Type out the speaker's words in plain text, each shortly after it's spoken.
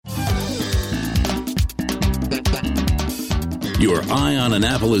Your Eye on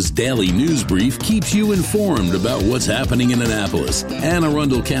Annapolis daily news brief keeps you informed about what's happening in Annapolis, Anne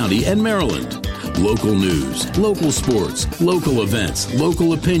Arundel County, and Maryland. Local news, local sports, local events,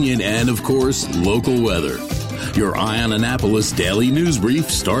 local opinion, and, of course, local weather. Your Eye on Annapolis daily news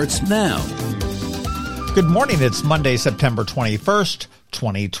brief starts now. Good morning. It's Monday, September 21st,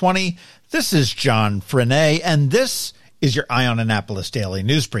 2020. This is John Frenaye, and this is your Eye on Annapolis daily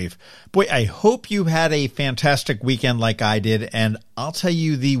news brief. Boy, I hope you had a fantastic weekend like I did, and I'll tell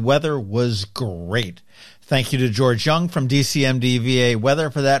you the weather was great. Thank you to George Young from DCMDVA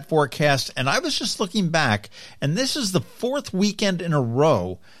Weather for that forecast. And I was just looking back, and this is the fourth weekend in a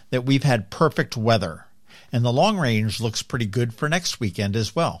row that we've had perfect weather. And the long range looks pretty good for next weekend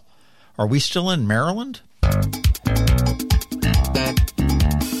as well. Are we still in Maryland?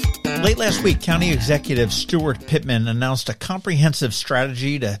 Late last week, County Executive Stuart Pittman announced a comprehensive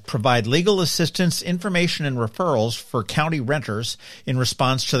strategy to provide legal assistance, information, and referrals for county renters in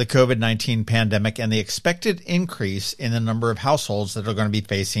response to the COVID-19 pandemic and the expected increase in the number of households that are going to be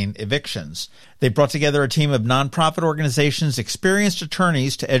facing evictions. They brought together a team of nonprofit organizations, experienced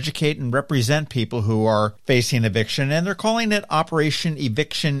attorneys to educate and represent people who are facing eviction, and they're calling it Operation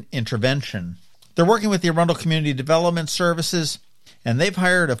Eviction Intervention. They're working with the Arundel Community Development Services, and they've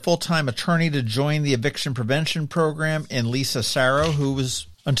hired a full-time attorney to join the eviction prevention program in Lisa Sarrow, who was,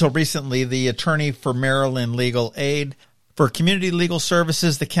 until recently, the attorney for Maryland Legal Aid. For community legal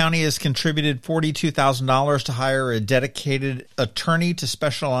services, the county has contributed $42,000 to hire a dedicated attorney to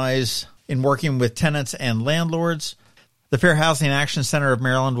specialize in working with tenants and landlords. The Fair Housing Action Center of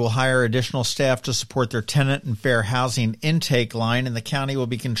Maryland will hire additional staff to support their tenant and fair housing intake line, and the county will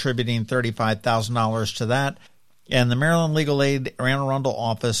be contributing $35,000 to that. And the Maryland Legal Aid Anne Arundel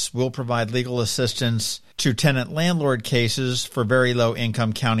office will provide legal assistance to tenant-landlord cases for very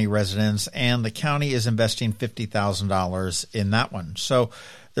low-income county residents, and the county is investing $50,000 in that one. So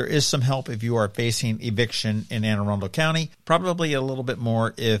there is some help if you are facing eviction in Anne Arundel County, probably a little bit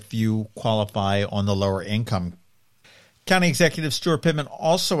more if you qualify on the lower income. County Executive Stuart Pittman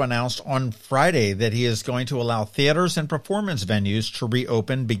also announced on Friday that he is going to allow theaters and performance venues to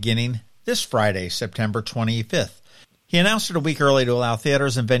reopen beginning this Friday, September 25th. He announced it a week early to allow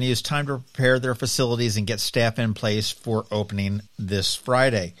theaters and venues time to prepare their facilities and get staff in place for opening this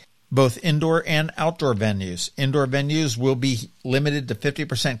Friday. Both indoor and outdoor venues. Indoor venues will be limited to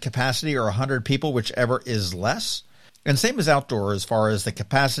 50% capacity or 100 people, whichever is less. And same as outdoor as far as the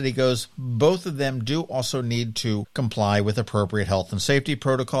capacity goes. Both of them do also need to comply with appropriate health and safety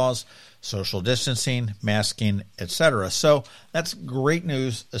protocols, social distancing, masking, etc. So that's great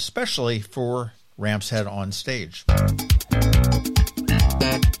news, especially for Ramps Head on stage.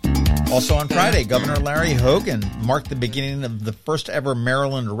 Also on Friday, Governor Larry Hogan marked the beginning of the first ever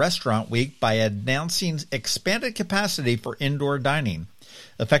Maryland Restaurant Week by announcing expanded capacity for indoor dining.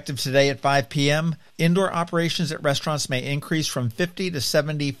 Effective today at 5 p.m., indoor operations at restaurants may increase from 50 to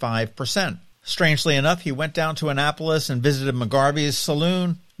 75%. Strangely enough, he went down to Annapolis and visited McGarvey's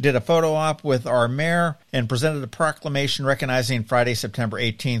Saloon, did a photo op with our mayor, and presented a proclamation recognizing Friday, September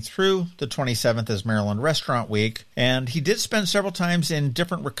 18th through the 27th as Maryland Restaurant Week. And he did spend several times in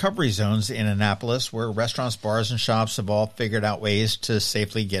different recovery zones in Annapolis where restaurants, bars, and shops have all figured out ways to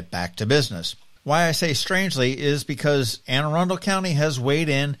safely get back to business. Why I say strangely is because Anne Arundel County has weighed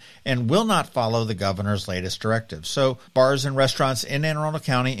in and will not follow the governor's latest directive. So bars and restaurants in Anne Arundel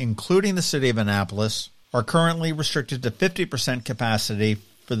County, including the city of Annapolis, are currently restricted to 50% capacity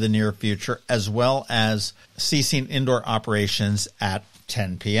for the near future, as well as ceasing indoor operations at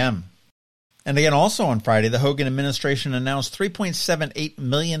 10 p.m. And again, also on Friday, the Hogan administration announced $3.78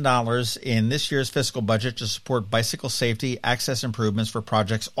 million in this year's fiscal budget to support bicycle safety access improvements for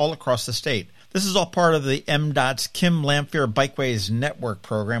projects all across the state. This is all part of the MDOT's Kim Lamphere Bikeways Network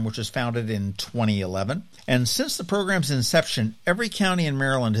program, which was founded in 2011. And since the program's inception, every county in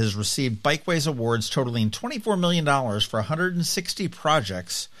Maryland has received Bikeways awards totaling $24 million for 160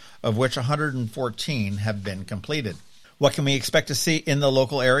 projects, of which 114 have been completed. What can we expect to see in the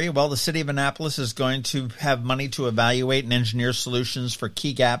local area? Well, the city of Annapolis is going to have money to evaluate and engineer solutions for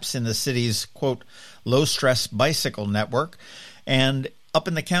key gaps in the city's, quote, low-stress bicycle network. And up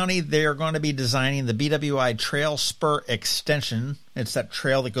in the county, they are going to be designing the BWI Trail Spur Extension. It's that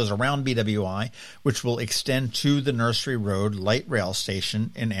trail that goes around BWI, which will extend to the Nursery Road Light Rail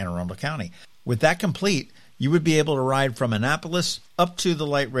Station in Anne Arundel County. With that complete, you would be able to ride from Annapolis up to the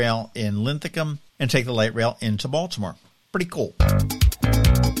light rail in Linthicum and take the light rail into Baltimore. Pretty cool.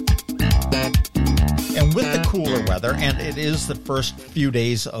 And with the cooler weather, and it is the first few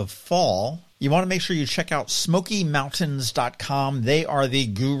days of fall, you want to make sure you check out SmokyMountains.com. They are the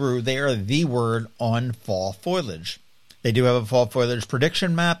guru. They are the word on fall foliage. They do have a fall foliage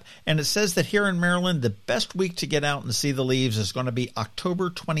prediction map, and it says that here in Maryland, the best week to get out and see the leaves is going to be October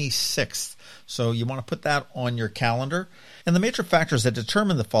 26th. So you want to put that on your calendar. And the major factors that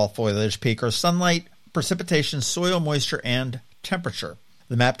determine the fall foliage peak are sunlight, precipitation, soil moisture, and temperature.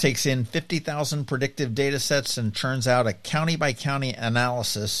 The map takes in 50,000 predictive data sets and churns out a county-by-county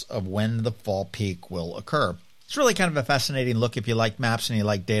analysis of when the fall peak will occur. It's really kind of a fascinating look if you like maps and you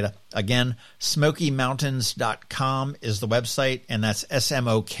like data. Again, SmokyMountains.com is the website, and that's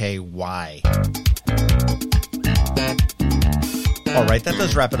SMOKY. All right, that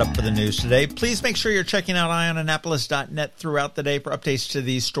does wrap it up for the news today. Please make sure you're checking out eyeonannapolis.net throughout the day for updates to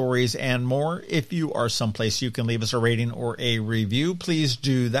these stories and more. If you are someplace you can leave us a rating or a review, please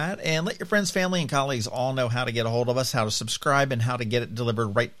do that. And let your friends, family, and colleagues all know how to get a hold of us, how to subscribe, and how to get it delivered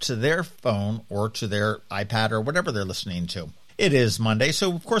right to their phone or to their iPad or whatever they're listening to. It is Monday,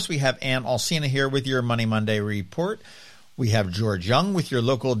 so of course we have Ann Alsina here with your Money Monday report. We have George Young with your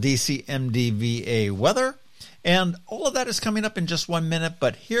local DC MDVA weather. And all of that is coming up in just 1 minute,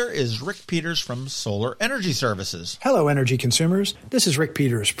 but here is Rick Peters from Solar Energy Services. Hello, energy consumers. This is Rick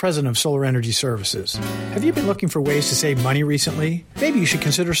Peters, president of Solar Energy Services. Have you been looking for ways to save money recently? Maybe you should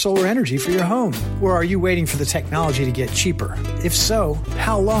consider solar energy for your home. Or are you waiting for the technology to get cheaper? If so,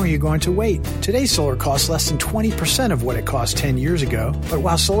 how long are you going to wait? Today's solar costs less than 20% of what it cost 10 years ago. But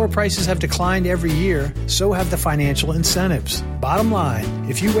while solar prices have declined every year, so have the financial incentives. Bottom line,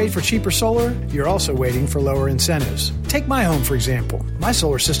 if you wait for cheaper solar, you're also waiting for lower incentives. Take my home, for example. My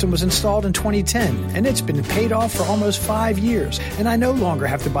solar system was installed in 2010, and it's been paid off for almost 5 years, and I no longer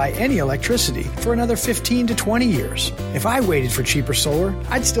have to buy any electricity for another 15 to 20 years. If I waited for cheaper solar,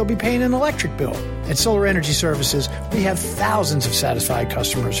 I'd still be paying an electric bill. At Solar Energy Services, we have thousands of satisfied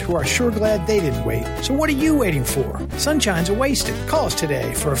customers who are sure glad they didn't wait. So what are you waiting for? Sunshine's a wasted. Call us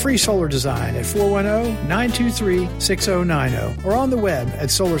today for a free solar design at 410-923-6090 or on the web at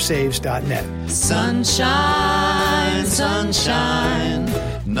solarsaves.net. Sunshine, sunshine,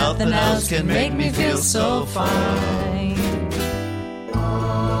 nothing else can make me feel so fine.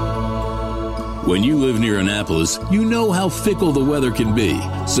 When you live near Annapolis, you know how fickle the weather can be.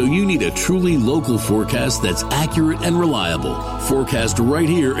 So you need a truly local forecast that's accurate and reliable. Forecast right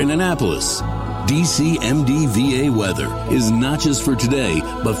here in Annapolis. DCMDVA weather is not just for today,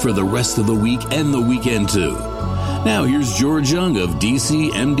 but for the rest of the week and the weekend too. Now here's George Young of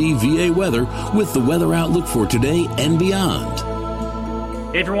DCMDVA weather with the weather outlook for today and beyond.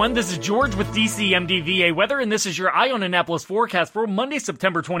 Hey everyone, this is George with DCMDVA Weather, and this is your Eye on Annapolis forecast for Monday,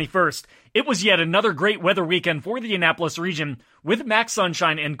 September 21st. It was yet another great weather weekend for the Annapolis region, with max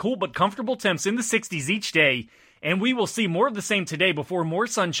sunshine and cool but comfortable temps in the 60s each day. And we will see more of the same today before more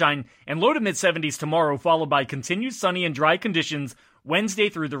sunshine and low to mid-70s tomorrow, followed by continued sunny and dry conditions Wednesday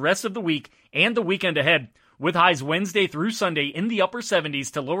through the rest of the week and the weekend ahead, with highs Wednesday through Sunday in the upper 70s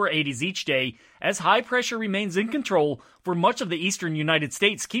to lower 80s each day, as high pressure remains in control for much of the eastern United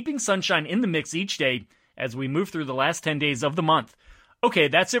States, keeping sunshine in the mix each day as we move through the last 10 days of the month. Okay,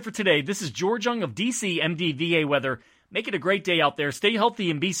 that's it for today. This is George Young of DCMDVA Weather. Make it a great day out there. Stay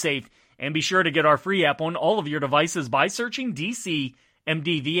healthy and be safe. And be sure to get our free app on all of your devices by searching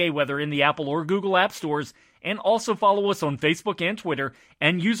DCMDVA Weather in the Apple or Google App Stores. And also follow us on Facebook and Twitter,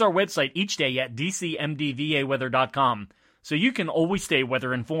 and use our website each day at dcmdvaweather.com, so you can always stay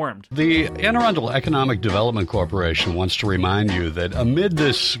weather informed. The Anne Arundel Economic Development Corporation wants to remind you that amid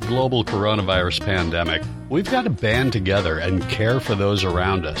this global coronavirus pandemic, we've got to band together and care for those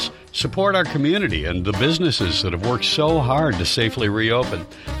around us, support our community and the businesses that have worked so hard to safely reopen.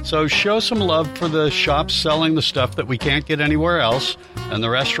 So show some love for the shops selling the stuff that we can't get anywhere else, and the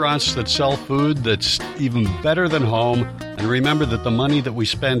restaurants that sell food that's even better than home. And remember that the money that we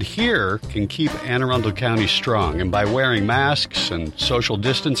spend here can keep Anne Arundel County strong. And by wearing masks and social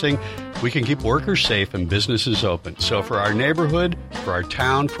distancing, we can keep workers safe and businesses open. So for our neighborhood, for our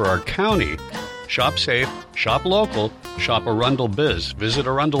town, for our county, shop safe, shop local, shop Arundel Biz. Visit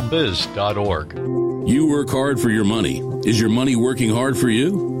arundelbiz.org. You work hard for your money. Is your money working hard for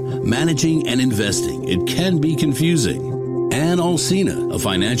you? Managing and investing, it can be confusing. Ann Alsina, a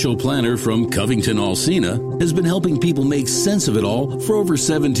financial planner from Covington Alsina, has been helping people make sense of it all for over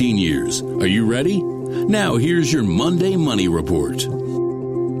 17 years. Are you ready? Now here's your Monday Money Report.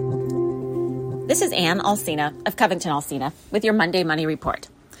 This is Ann Alsina of Covington Alsina with your Monday Money Report.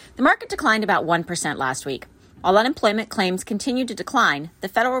 The market declined about 1% last week. While unemployment claims continue to decline, the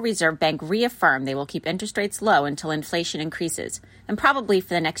Federal Reserve Bank reaffirmed they will keep interest rates low until inflation increases, and probably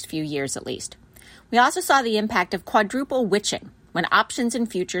for the next few years at least. We also saw the impact of quadruple witching, when options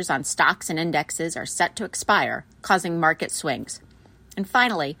and futures on stocks and indexes are set to expire, causing market swings. And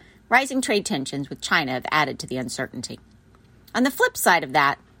finally, rising trade tensions with China have added to the uncertainty. On the flip side of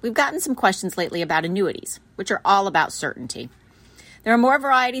that, we've gotten some questions lately about annuities, which are all about certainty. There are more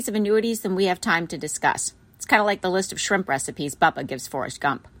varieties of annuities than we have time to discuss. It's kind of like the list of shrimp recipes Bubba gives Forrest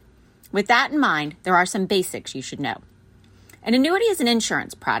Gump. With that in mind, there are some basics you should know. An annuity is an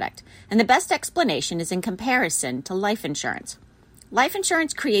insurance product, and the best explanation is in comparison to life insurance. Life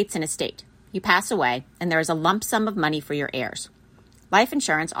insurance creates an estate. You pass away, and there is a lump sum of money for your heirs. Life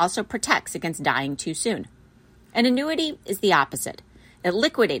insurance also protects against dying too soon. An annuity is the opposite. It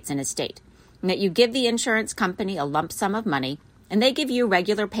liquidates an estate, in that you give the insurance company a lump sum of money, and they give you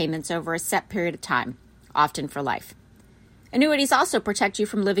regular payments over a set period of time, often for life. Annuities also protect you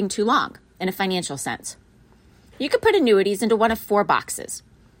from living too long, in a financial sense. You could put annuities into one of 4 boxes.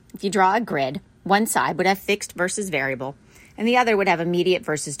 If you draw a grid, one side would have fixed versus variable, and the other would have immediate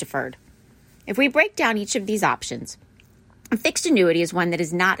versus deferred. If we break down each of these options, a fixed annuity is one that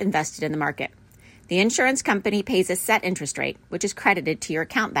is not invested in the market. The insurance company pays a set interest rate, which is credited to your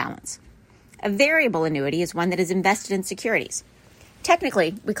account balance. A variable annuity is one that is invested in securities.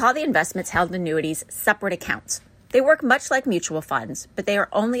 Technically, we call the investments held in annuities separate accounts. They work much like mutual funds, but they are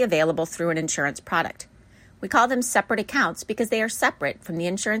only available through an insurance product. We call them separate accounts because they are separate from the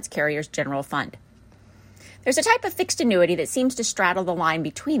insurance carrier's general fund. There's a type of fixed annuity that seems to straddle the line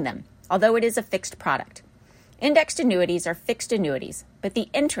between them, although it is a fixed product. Indexed annuities are fixed annuities, but the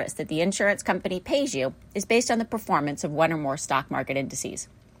interest that the insurance company pays you is based on the performance of one or more stock market indices.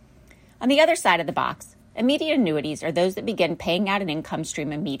 On the other side of the box, immediate annuities are those that begin paying out an income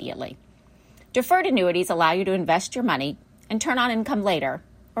stream immediately. Deferred annuities allow you to invest your money and turn on income later,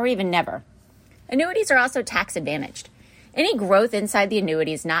 or even never. Annuities are also tax advantaged. Any growth inside the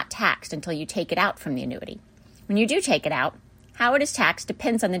annuity is not taxed until you take it out from the annuity. When you do take it out, how it is taxed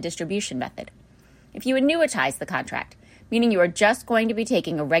depends on the distribution method. If you annuitize the contract, meaning you are just going to be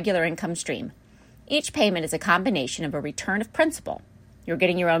taking a regular income stream, each payment is a combination of a return of principal, you're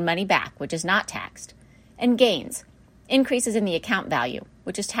getting your own money back, which is not taxed, and gains, increases in the account value,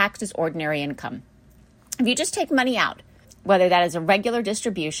 which is taxed as ordinary income. If you just take money out, whether that is a regular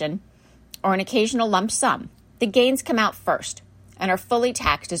distribution or an occasional lump sum, the gains come out first and are fully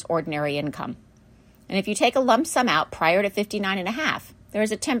taxed as ordinary income. And if you take a lump sum out prior to 59.5, there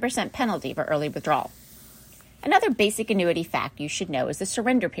is a 10% penalty for early withdrawal. Another basic annuity fact you should know is the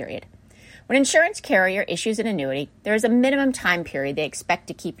surrender period. When an insurance carrier issues an annuity, there is a minimum time period they expect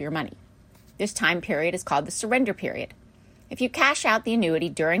to keep your money. This time period is called the surrender period. If you cash out the annuity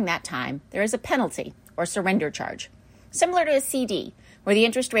during that time, there is a penalty or surrender charge. Similar to a CD, where the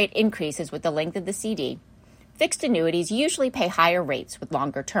interest rate increases with the length of the CD, fixed annuities usually pay higher rates with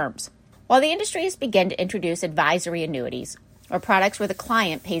longer terms. While the industry has begun to introduce advisory annuities, or products where the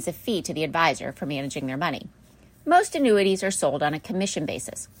client pays a fee to the advisor for managing their money, most annuities are sold on a commission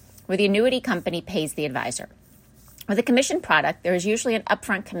basis, where the annuity company pays the advisor. With a commission product, there is usually an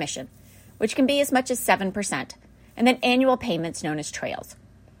upfront commission, which can be as much as 7%, and then annual payments known as trails.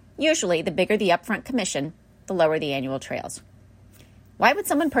 Usually, the bigger the upfront commission, the lower the annual trails. Why would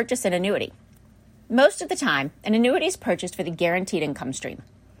someone purchase an annuity? Most of the time, an annuity is purchased for the guaranteed income stream.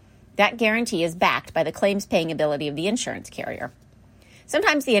 That guarantee is backed by the claims-paying ability of the insurance carrier.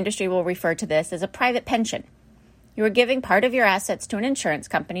 Sometimes the industry will refer to this as a private pension. You are giving part of your assets to an insurance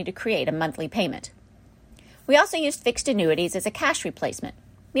company to create a monthly payment. We also use fixed annuities as a cash replacement,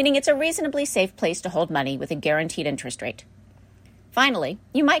 meaning it's a reasonably safe place to hold money with a guaranteed interest rate. Finally,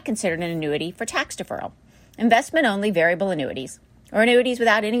 you might consider an annuity for tax deferral. Investment-only variable annuities, or annuities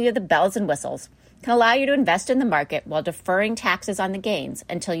without any of the bells and whistles, can allow you to invest in the market while deferring taxes on the gains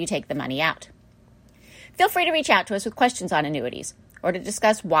until you take the money out. Feel free to reach out to us with questions on annuities, or to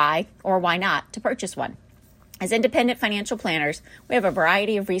discuss why or why not to purchase one. As independent financial planners, we have a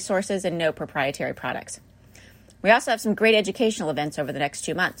variety of resources and no proprietary products. We also have some great educational events over the next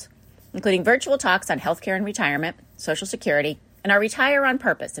 2 months, including virtual talks on healthcare and retirement, Social Security, and our Retire on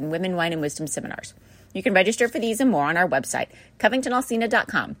Purpose and Women, Wine, and Wisdom seminars. You can register for these and more on our website,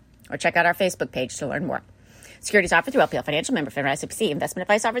 covingtonalsina.com, or check out our Facebook page to learn more. Securities offered through LPL Financial, member FINRA SIPC. Investment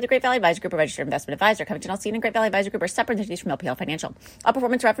advice offered through Great Valley Advisor Group, a registered investment advisor. Covington Alsina and Great Valley Advisor Group are separate entities from LPL Financial. All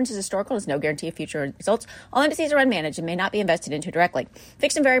performance references historical is no guarantee of future results. All indices are unmanaged and may not be invested into directly.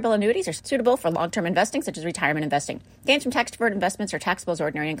 Fixed and variable annuities are suitable for long-term investing, such as retirement investing. Gains from tax-deferred investments are taxable as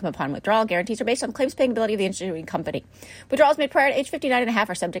ordinary income upon withdrawal. Guarantees are based on claims-paying ability of the insuring company. Withdrawals made prior to age 59.5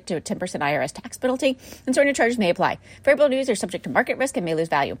 are subject to a 10% IRS tax penalty, and surrender charges may apply. Variable annuities are subject to market risk and may lose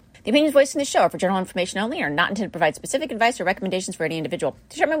value. The opinions voiced in this show are for general information only and are not intended to provide specific advice or recommendations for any individual.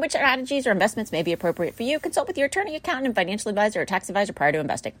 To determine which strategies or investments may be appropriate for you, consult with your attorney, accountant, and financial advisor or tax advisor prior to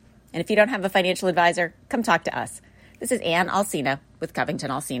investing. And if you don't have a financial advisor, come talk to us. This is Ann Alsina with Covington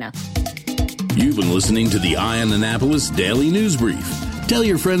Alsina. You You've been listening to the Eye on Annapolis Daily News Brief. Tell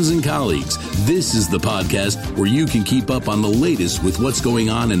your friends and colleagues, this is the podcast where you can keep up on the latest with what's going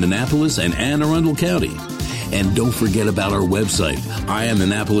on in Annapolis and Anne Arundel County. And don't forget about our website,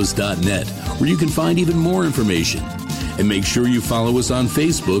 eyeonannapolis.net, where you can find even more information. And make sure you follow us on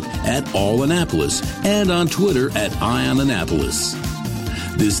Facebook at All Annapolis and on Twitter at Eye on Annapolis.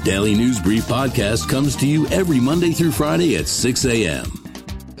 This Daily News Brief podcast comes to you every Monday through Friday at 6 a.m.